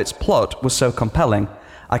much of its plot was so compelling,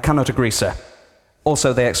 I cannot agree, sir.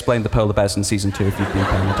 Also, they explained the polar bears in Season 2 if you've been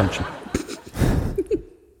paying attention.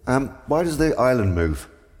 Why does the island move?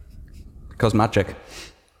 Because magic.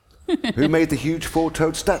 Who made the huge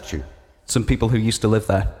four-toed statue? Some people who used to live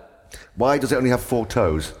there. Why does it only have 4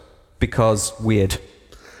 toes? Because weird.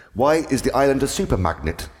 Why is the island a super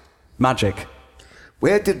magnet? Magic.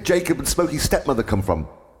 Where did Jacob and Smokey's stepmother come from?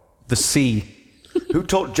 The sea. Who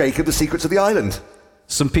taught Jacob the secrets of the island?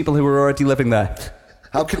 Some people who were already living there.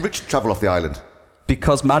 How can Richard travel off the island?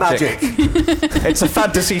 Because magic. It's a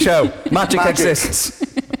fantasy show. Magic exists.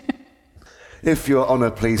 If Your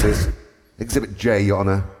Honour pleases. Exhibit J, Your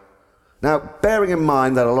Honour. Now, bearing in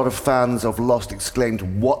mind that a lot of fans of Lost exclaimed,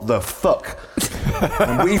 "What the fuck?"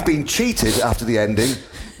 and we've been cheated after the ending,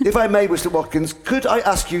 if I may, Mr. Watkins, could I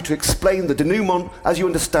ask you to explain the denouement as you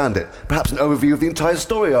understand it? Perhaps an overview of the entire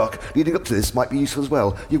story arc leading up to this might be useful as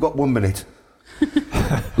well. You've got 1 minute.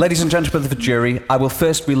 Ladies and gentlemen of the jury, I will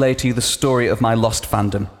first relay to you the story of my Lost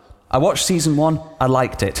fandom. I watched Season 1, I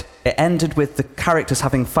liked it. It ended with the characters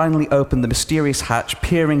having finally opened the mysterious hatch,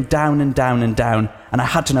 peering down and down and down, and I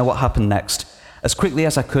had to know what happened next. As quickly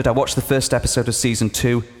as I could, I watched the first episode of Season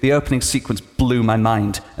 2. The opening sequence blew my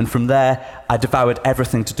mind, and from there, I devoured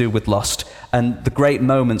everything to do with Lost. And the great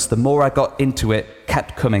moments, the more I got into it,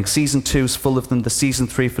 kept coming. Season 2's full of them, the Season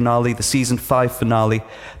 3 finale, the Season 5 finale.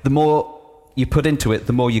 The more you put into it,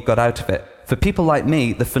 the more you got out of it. For people like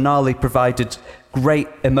me, the finale provided great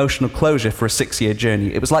emotional closure for a 6-year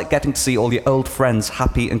journey. It was like getting to see all your old friends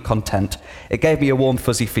happy and content. It gave me a warm,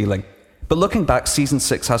 fuzzy feeling. But looking back, Season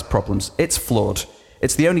 6 has problems. It's flawed.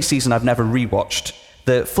 It's the only season I've never rewatched.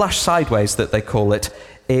 The flash sideways, that they call it,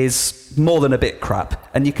 is more than a bit crap,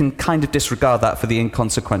 and you can kind of disregard that for the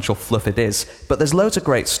inconsequential fluff it is. But there's loads of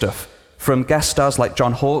great stuff. From guest stars like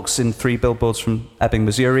John Hawkes in 3 Billboards from Ebbing,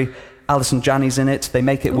 Missouri. Alison Janney's in it. They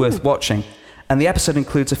make it worth watching. And the episode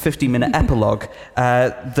includes a 50-minute epilogue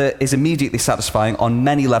that is immediately satisfying on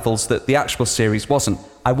many levels that the actual series wasn't.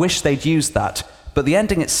 I wish they'd used that. But the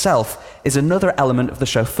ending itself is another element of the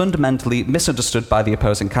show fundamentally misunderstood by the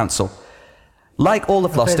opposing counsel. Like all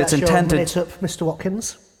of Lost, it's intended... Minute up, Mr.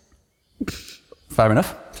 Watkins. Fair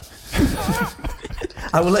enough.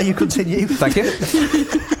 I will let you continue. Thank you.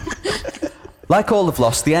 Like all of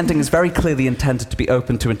Lost, the ending is very clearly intended to be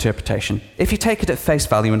open to interpretation. If you take it at face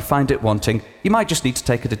value and find it wanting, you might just need to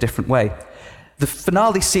take it a different way. The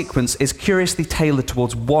finale sequence is curiously tailored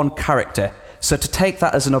towards one character, so to take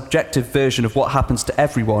that as an objective version of what happens to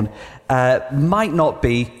everyone might not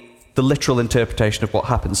be the literal interpretation of what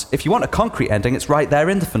happens. If you want a concrete ending, it's right there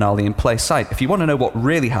in the finale in plain sight. If you want to know what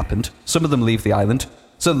really happened, some of them leave the island,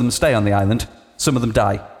 some of them stay on the island, some of them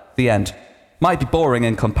die. The end. Might be boring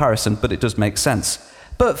in comparison, but it does make sense.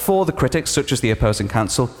 But for the critics, such as the opposing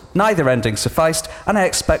counsel, neither ending sufficed, and I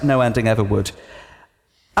expect no ending ever would.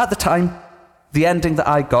 At the time, the ending that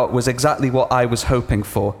I got was exactly what I was hoping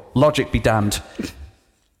for. Logic be damned.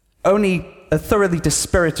 Only a thoroughly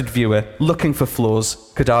dispirited viewer looking for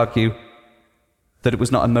flaws could argue that it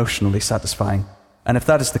was not emotionally satisfying. And if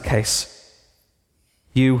that is the case,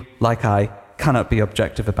 you, like I, cannot be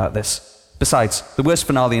objective about this. Besides, the worst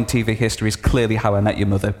finale in TV history is clearly How I Met Your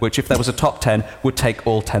Mother, which, if there was a top 10, would take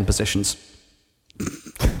all 10 positions.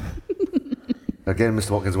 Again,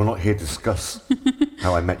 Mr. Watkins, we're not here to discuss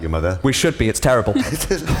How I Met Your Mother. We should be, it's terrible.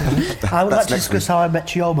 I would like to discuss How I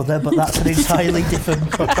Met Your Mother, but that's an entirely different...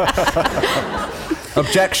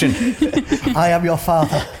 Objection. I am your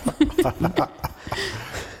father.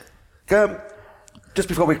 Just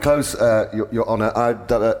before we close, Your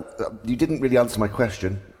Honour, you didn't really answer my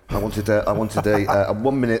question. I wanted a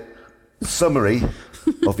 1-minute summary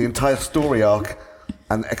of the entire story arc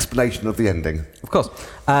and explanation of the ending. Of course.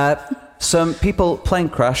 Some people plane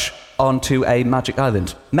crash onto a magic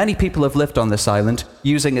island. Many people have lived on this island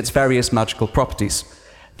using its various magical properties.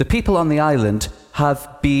 The people on the island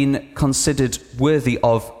have been considered worthy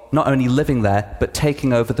of not only living there, but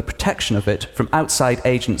taking over the protection of it from outside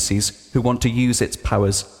agencies who want to use its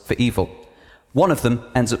powers for evil. One of them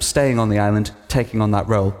ends up staying on the island, taking on that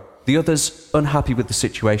role. The others, unhappy with the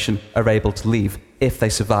situation, are able to leave if they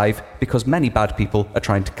survive, because many bad people are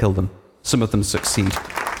trying to kill them. Some of them succeed.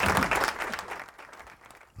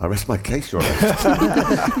 I rest my case, Your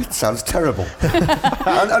Honour. It sounds terrible.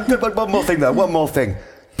 But one more thing.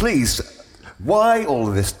 Please, why all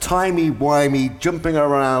of this timey-wimey, jumping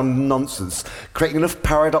around nonsense, creating enough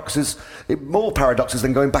paradoxes, more paradoxes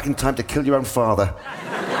than going back in time to kill your own father?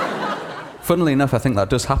 Funnily enough, I think that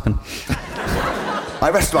does happen. I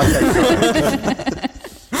rest my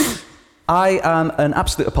case. I am an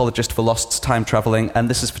absolute apologist for Lost's time travelling, and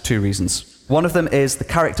this is for 2 reasons. One of them is the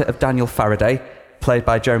character of Daniel Faraday, played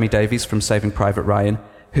by Jeremy Davies from Saving Private Ryan,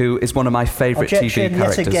 who is one of my favourite TV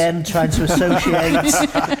characters. Yet again, trying to associate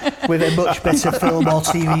with a much better film or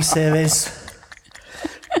TV series.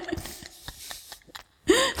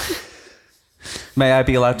 May I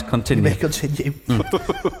be allowed to continue? You may continue.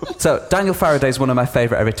 So, Daniel Faraday is one of my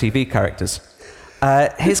favourite ever TV characters.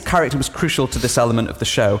 His character was crucial to this element of the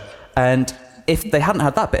show, and if they hadn't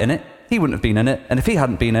had that bit in it, he wouldn't have been in it, and if he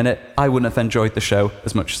hadn't been in it, I wouldn't have enjoyed the show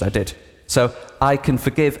as much as I did. So I can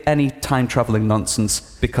forgive any time-travelling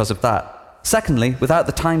nonsense because of that. Secondly, without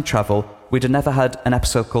the time travel, we'd have never had an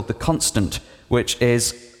episode called The Constant, which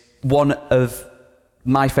is one of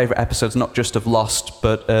my favourite episodes, not just of Lost,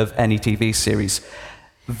 but of any TV series.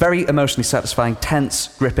 Very emotionally satisfying, tense,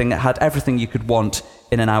 gripping. It had everything you could want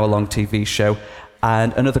in an hour-long TV show.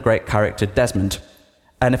 And another great character, Desmond.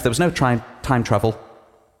 And if there was no time travel,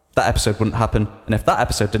 that episode wouldn't happen. And if that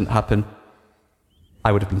episode didn't happen,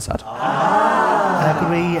 I would have been sad.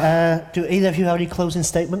 Do either of you have any closing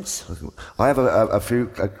statements? I have a few.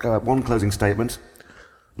 One closing statement.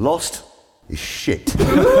 Lost is shit.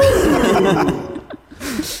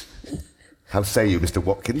 How say you, Mr.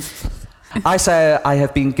 Watkins? I say I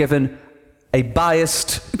have been given a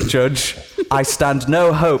biased judge. I stand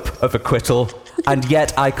no hope of acquittal, and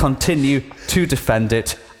yet I continue to defend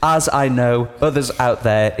it, as I know others out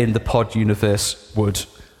there in the pod universe would.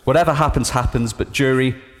 Whatever happens, happens, but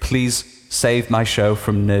jury, please save my show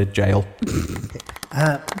from nerd jail.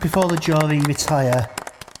 Before the jury retire,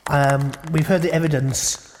 we've heard the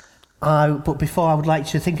evidence, but before I would like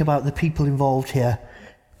to think about the people involved here.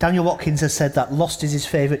 Daniel Watkins has said that Lost is his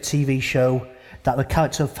favourite TV show, that the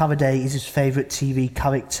character of Faraday is his favourite TV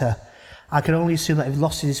character. I can only assume that if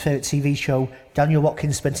Lost is his favourite TV show, Daniel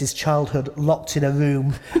Watkins spent his childhood locked in a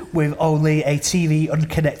room with only a TV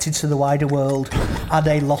unconnected to the wider world and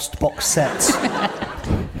a Lost box set.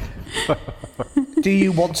 Do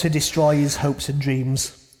you want to destroy his hopes and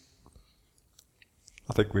dreams?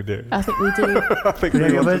 I think we do. I think we do. I think we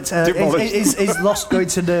do. Is Lost going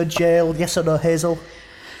to nerd jail? Yes or no, Hazel?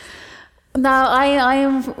 Now, I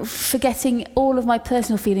am forgetting all of my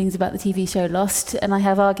personal feelings about the TV show Lost, and I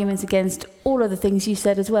have arguments against all of the things you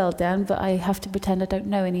said as well, Dan, but I have to pretend I don't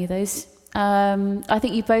know any of those. I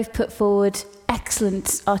think you both put forward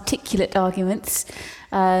excellent, articulate arguments.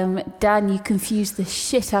 Dan, you confused the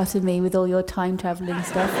shit out of me with all your time-travelling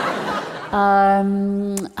stuff.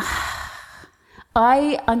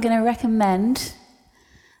 I am going to recommend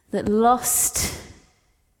that Lost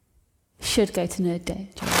should go to Nerd Day.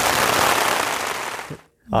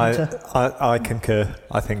 I concur.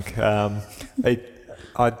 I think I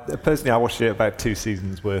personally watched it about 2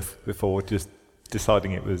 seasons worth before just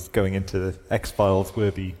deciding it was going into the X-Files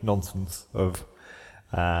worthy nonsense of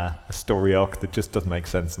a story arc that just doesn't make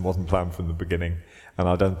sense and wasn't planned from the beginning. And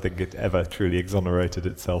I don't think it ever truly exonerated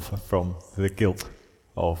itself from the guilt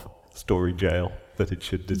of story jail that it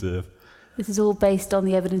should deserve. This is all based on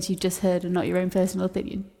the evidence you just heard and not your own personal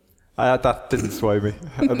opinion. That didn't sway me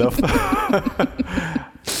enough.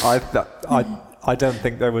 I don't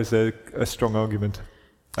think there was a strong argument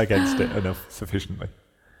against it enough sufficiently.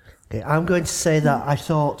 Okay, I'm going to say that I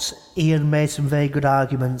thought Ian made some very good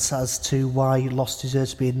arguments as to why Lost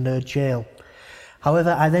deserves to be in nerd jail.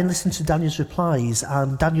 However, I then listened to Daniel's replies,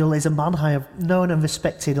 and Daniel is a man I have known and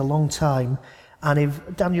respected a long time, and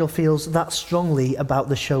if Daniel feels that strongly about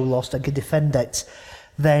the show Lost and can defend it,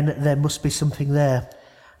 then there must be something there.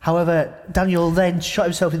 However, Daniel then shot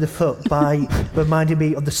himself in the foot by reminding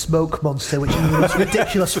me of the smoke monster, which is one of the most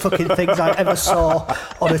ridiculous fucking things I ever saw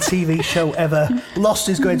on a TV show ever. Lost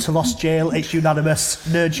is going to Lost jail. It's unanimous.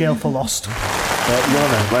 Nerd jail for Lost.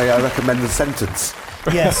 Lorna, may I recommend the sentence?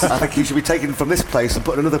 Yes. I think he should be taken from this place and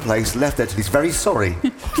put in another place, left there till he's very sorry.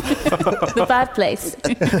 The bad place.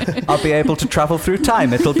 I'll be able to travel through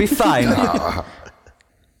time. It'll be fine.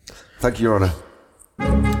 Thank you, Your Honour.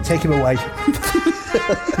 Take him away.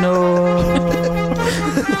 No.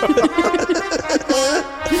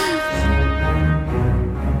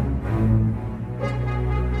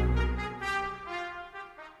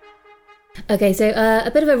 Okay, so a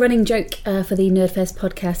bit of a running joke for the Nerdfest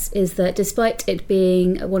podcast is that despite it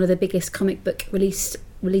being one of the biggest comic book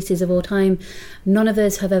releases of all time, none of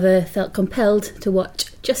us have ever felt compelled to watch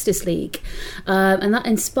Justice League. And that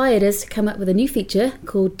inspired us to come up with a new feature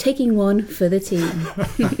called Taking One for the Team.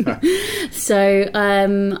 So I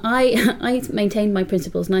maintained my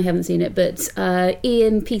principles and I haven't seen it, but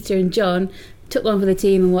Ian, Peter and John took one for the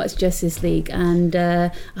team and watched Justice League. And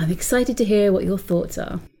I'm excited to hear what your thoughts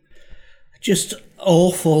are. Just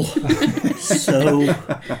awful. so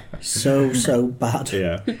bad.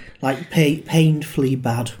 Yeah. Like painfully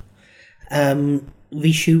bad.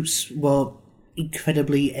 Reshoots were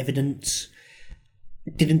incredibly evident.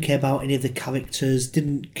 Didn't care about any of the characters.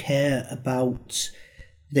 Didn't care about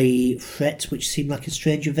the threat, which seemed like a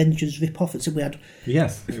strange Avengers rip-off. It's we had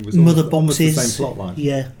Yes, it was mother almost the boxes. same plotline.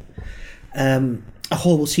 Yeah. A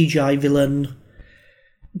horrible CGI villain.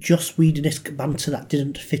 Joss Whedon-esque banter that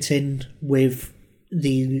didn't fit in with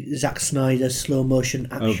the Zack Snyder slow motion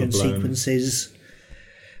action Overblown. sequences.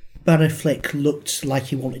 Ben Affleck looked like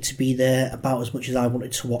he wanted to be there about as much as I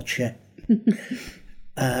wanted to watch it.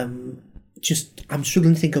 I'm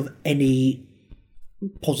struggling to think of any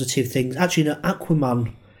positive things. Actually, no,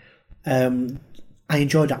 Aquaman. I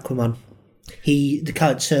enjoyed Aquaman. The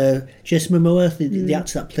character Jason Momoa, the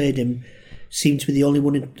actor that played him, seemed to be the only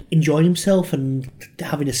one enjoying himself and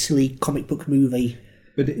having a silly comic book movie.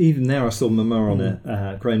 But even there, I saw Momoa on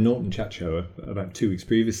a Graham Norton chat show about 2 weeks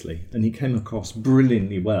previously, and he came across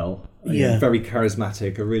brilliantly well. Yeah. Very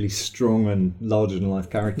charismatic, a really strong and larger-than-life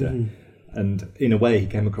character. And in a way, he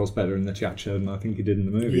came across better in the chat show than I think he did in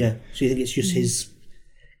the movie. Yeah, so you think it's just his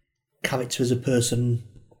character as a person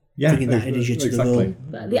bringing that energy to the role?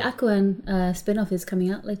 But the Aquaman spin-off is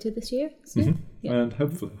coming out later this year. Yeah. And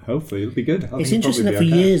hopefully it'll be good. It's interesting that for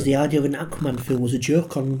years the idea of an Aquaman film was a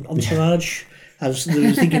joke on Entourage. I was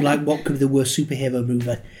thinking, like, what could be the worst superhero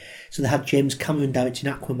movie? So they had James Cameron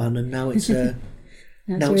directing Aquaman, and now it's a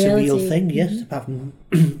real thing. Yes, apart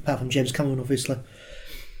from James Cameron, obviously.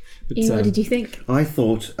 But, Ian, what did you think? I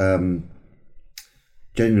thought,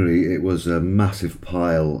 generally, it was a massive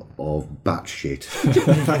pile of batshit.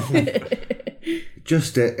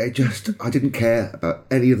 I didn't care about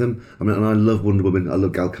any of them. I mean, and I love Wonder Woman. I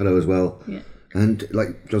love Gal Gadot as well. Yeah. And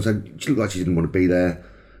like John said, she looked like she didn't want to be there.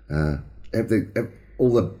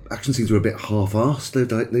 All the action scenes were a bit half-arsed. They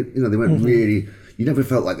weren't really. You never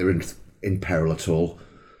felt like they were in peril at all.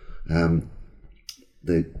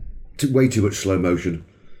 They took way too much slow motion.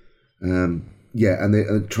 And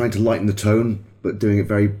they're trying to lighten the tone, but doing it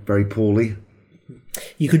very, very poorly.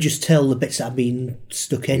 You could just tell the bits that had been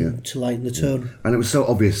stuck in to lighten the tone. And it was so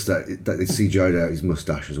obvious that they CGI'd out his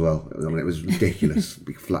moustache as well. I mean, it was ridiculous.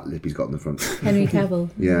 Big flat lip he's got in the front. Henry Cavill.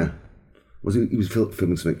 Yeah. He was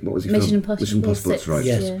filming something. What was he Mission filming? Impossible That's right.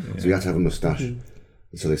 Yes. Yeah. So he had to have a moustache.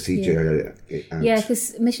 So they CGI'd it out. Yeah,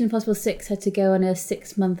 because Mission Impossible 6 had to go on a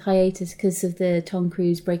 6-month hiatus because of the Tom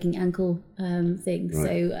Cruise breaking ankle thing.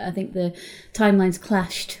 Right. So I think the timelines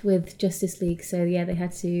clashed with Justice League. So yeah, they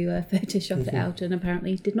had to Photoshop it out, and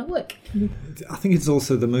apparently it did not work. I think it's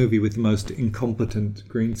also the movie with the most incompetent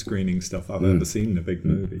green screening stuff I've ever seen in a big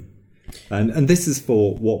movie. And this is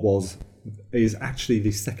for what is actually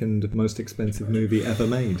the second most expensive movie ever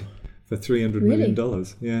made. For $300 million,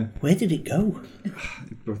 yeah. Where did it go?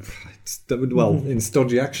 In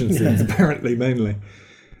stodgy action scenes, apparently, mainly.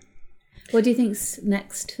 What do you think's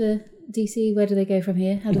next for DC? Where do they go from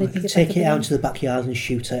here? How do they pick it take back it up out again? to the backyard and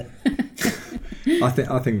shoot it? I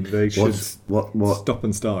think they should stop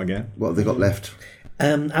and start again. What have they got left?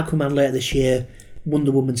 Aquaman later this year,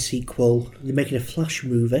 Wonder Woman sequel. They're making a Flash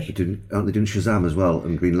movie. Aren't they doing Shazam as well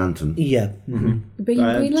and Green Lantern? Yeah. Bringing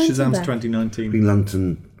Green Lantern Shazam's back. 2019. Green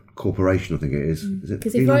Lantern Corporation, I think it is. Is it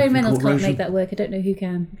Because if Green Ryan Lantern Reynolds can't Corporation? make that work, I don't know who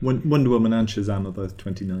can. Wonder Woman and Shazam are both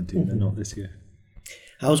 2019. They're not this year.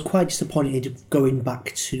 I was quite disappointed going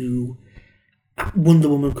back to Wonder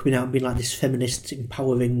Woman coming out and being like this feminist,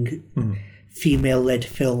 empowering, female-led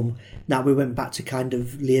film. Now we went back to kind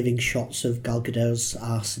of leering shots of Gal Gadot's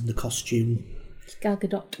arse in the costume. Gal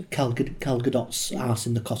Gadot. Gal Gadot's arse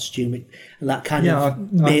in the costume. And that kind Yeah,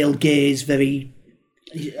 of male gaze, very...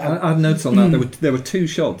 I've noticed on that there were two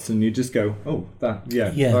shots, and you just go, "Oh, that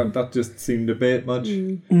that just seemed a bit much, a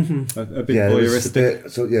bit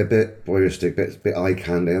voyeuristic." A bit voyeuristic, bit eye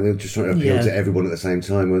candy. And they were just trying to appeal to everyone at the same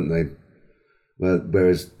time, weren't they?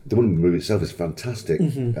 Whereas the Wonder Woman movie itself is fantastic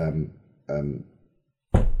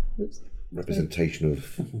representation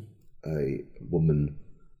of a woman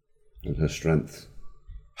and her strength.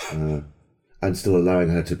 And still allowing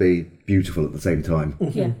her to be beautiful at the same time,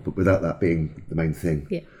 but without that being the main thing.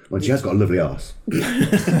 Yeah. Well, she has got a lovely arse.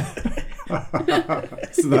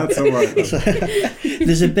 So that's all right.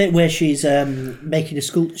 There's a bit where she's making a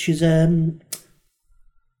sculpture. She's a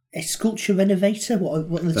sculpture renovator.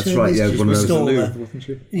 What the That's term right. is? Yeah, She's one of those. restorer. Wasn't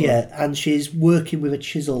she? Yeah, and she's working with a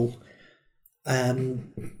chisel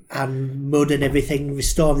and mud and everything,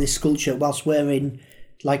 restoring this sculpture whilst wearing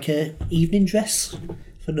like a evening dress.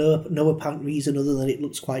 For no apparent reason other than it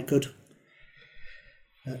looks quite good.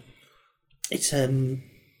 It's I'm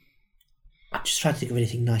just trying to think of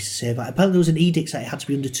anything nice to say about it. Apparently there was an edict that it had to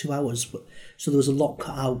be under 2 hours, so there was a lot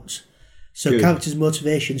cut out. So characters'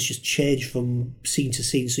 motivations just change from scene to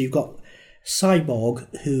scene. So you've got Cyborg,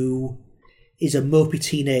 who is a mopey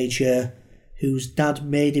teenager whose dad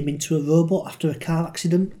made him into a robot after a car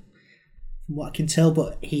accident, from what I can tell,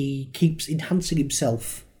 but he keeps enhancing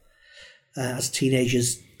himself. As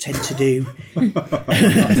teenagers tend to do. Is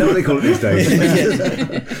that what they call it these days?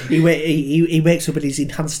 He wakes up and he's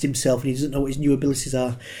enhanced himself and he doesn't know what his new abilities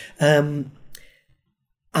are.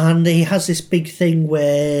 And he has this big thing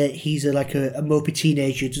where he's a mopey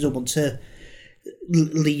teenager who doesn't want to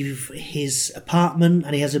leave his apartment,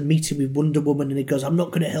 and he has a meeting with Wonder Woman and he goes, "I'm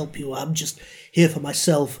not going to help you, I'm just here for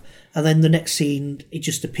myself." And then the next scene, he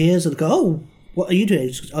just appears and they go, "Oh, what are you doing?"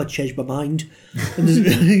 He goes, "I changed my mind." And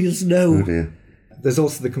there's no... Oh dear. There's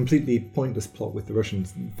also the completely pointless plot with the Russian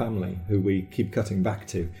family, who we keep cutting back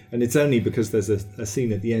to. And it's only because there's a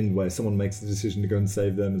scene at the end where someone makes the decision to go and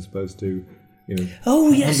save them as opposed to,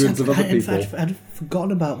 hundreds of other people. I'd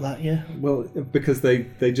forgotten about that, yeah. Well, because they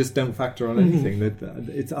just don't factor on anything. I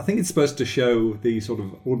think it's supposed to show the sort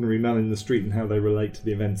of ordinary man in the street and how they relate to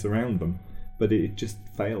the events around them. But it just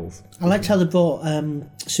fails. I liked how they brought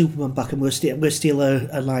Superman back, and we'll steal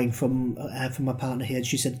a line from my partner here. And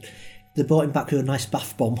she said they brought him back with a nice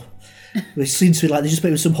bath bomb. It seems to be like they just put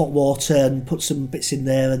him with some hot water and put some bits in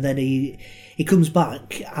there, and then he comes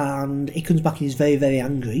back and he's very, very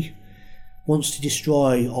angry, wants to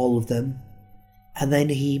destroy all of them, and then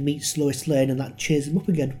he meets Lois Lane and that cheers him up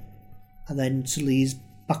again, and then suddenly he's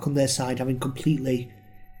back on their side, having completely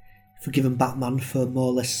forgiven Batman for more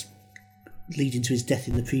or less leading to his death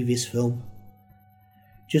in the previous film.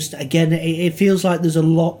 Just again, it feels like there's a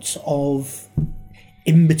lot of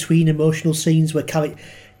in-between emotional scenes where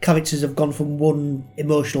characters have gone from one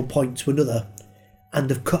emotional point to another and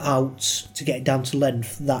have cut out, to get it down to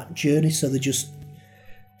length, that journey, so they just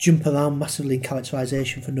jump around massively in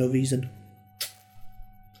characterisation for no reason.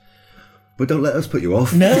 But don't let us put you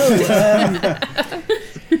off. No.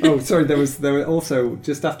 Oh, sorry. There were also,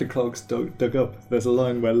 just after Clogs dug up, there's a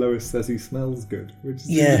line where Lois says he smells good, which is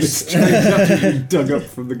a bit strange after being dug up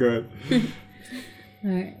from the ground. All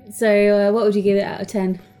right. So, what would you give it out of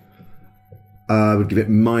 10? I would give it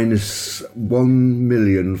minus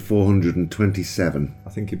 1,427,000. I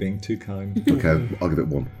think you're being too kind. Okay, I'll give it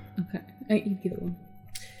 1. Okay, you give it 1.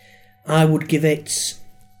 I would give it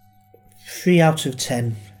 3 out of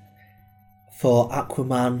 10 for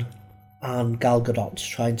Aquaman and Gal Gadot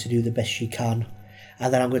trying to do the best she can,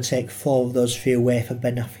 and then I'm going to take 4 of those 3 away for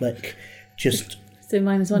Ben Affleck. Just so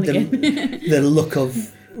 -1 again. The look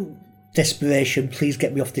of desperation, please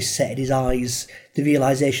get me off this set, in his eyes, the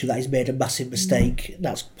realisation that he's made a massive mistake,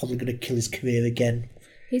 that's probably going to kill his career again.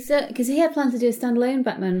 He's because he had planned to do a standalone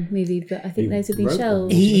Batman movie, but I think those have been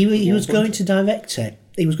shelved. He was going to direct it.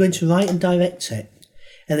 He was going to write and direct it,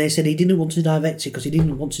 and they said he didn't want to direct it because he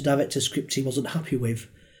didn't want to direct a script he wasn't happy with.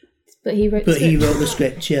 But he wrote. He wrote the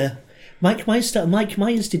script. Yeah, Mike Myers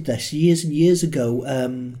did this years and years ago,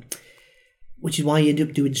 which is why he ended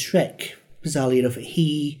up doing Shrek. Bizarrely enough,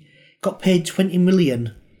 he got paid $20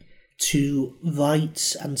 million to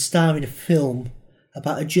write and star in a film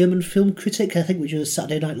about a German film critic, I think, which was a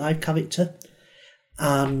Saturday Night Live character.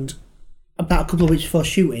 And about a couple of weeks before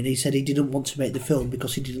shooting, he said he didn't want to make the film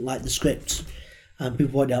because he didn't like the script. And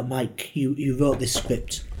people pointed out, Mike, you wrote this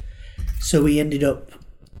script. So he ended up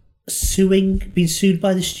being sued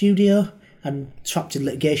by the studio and trapped in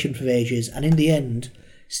litigation for ages. And in the end,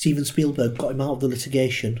 Steven Spielberg got him out of the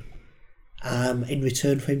litigation in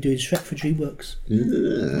return for him doing Shrek for DreamWorks.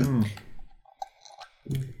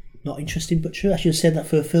 Not interesting, but true. I should have said that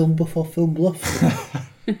for a film buff or film bluff.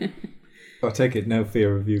 I take it no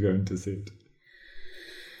fear of you going to see it.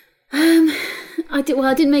 I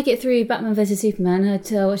didn't make it through Batman vs Superman. I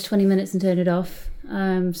watched 20 minutes and turned it off.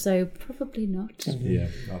 So probably not. Yeah,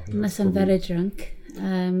 unless I'm very drunk.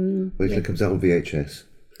 Wait till it comes out on VHS.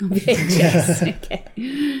 VHS. Okay.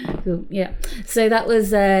 Cool. Yeah. So that was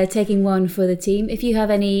taking one for the team. If you have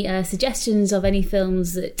any suggestions of any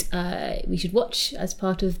films that we should watch as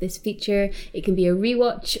part of this feature, it can be a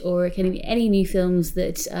rewatch or it can be any new films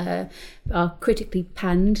that are critically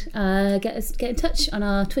panned. Get in touch on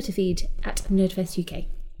our Twitter feed at Nerdfest UK,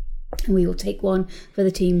 and we will take one for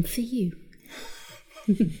the team for you.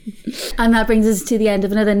 And that brings us to the end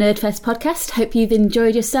of another Nerdfest podcast. Hope you've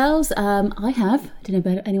enjoyed yourselves. I have. I don't know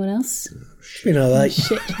about anyone else. It's been all right.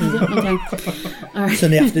 Shit. Okay. All right.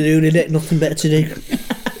 Sunday afternoon, isn't it? Nothing better to do.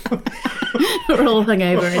 We're all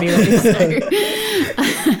hungover anyway. So.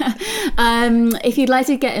 If you'd like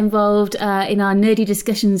to get involved in our nerdy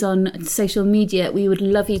discussions on social media, we would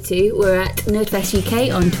love you to. We're at Nerdfest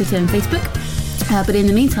UK on Twitter and Facebook. But in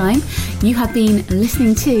the meantime, you have been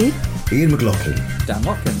listening to Ian McLaughlin, Dan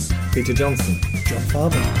Watkins, Peter Johnson, John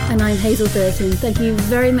Farber. And I'm Hazel Burton. Thank you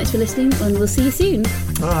very much for listening, and we'll see you soon.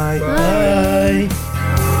 Bye. Bye.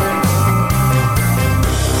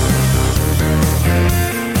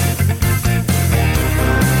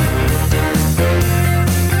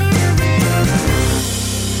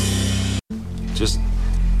 Just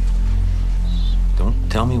don't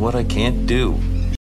tell me what I can't do.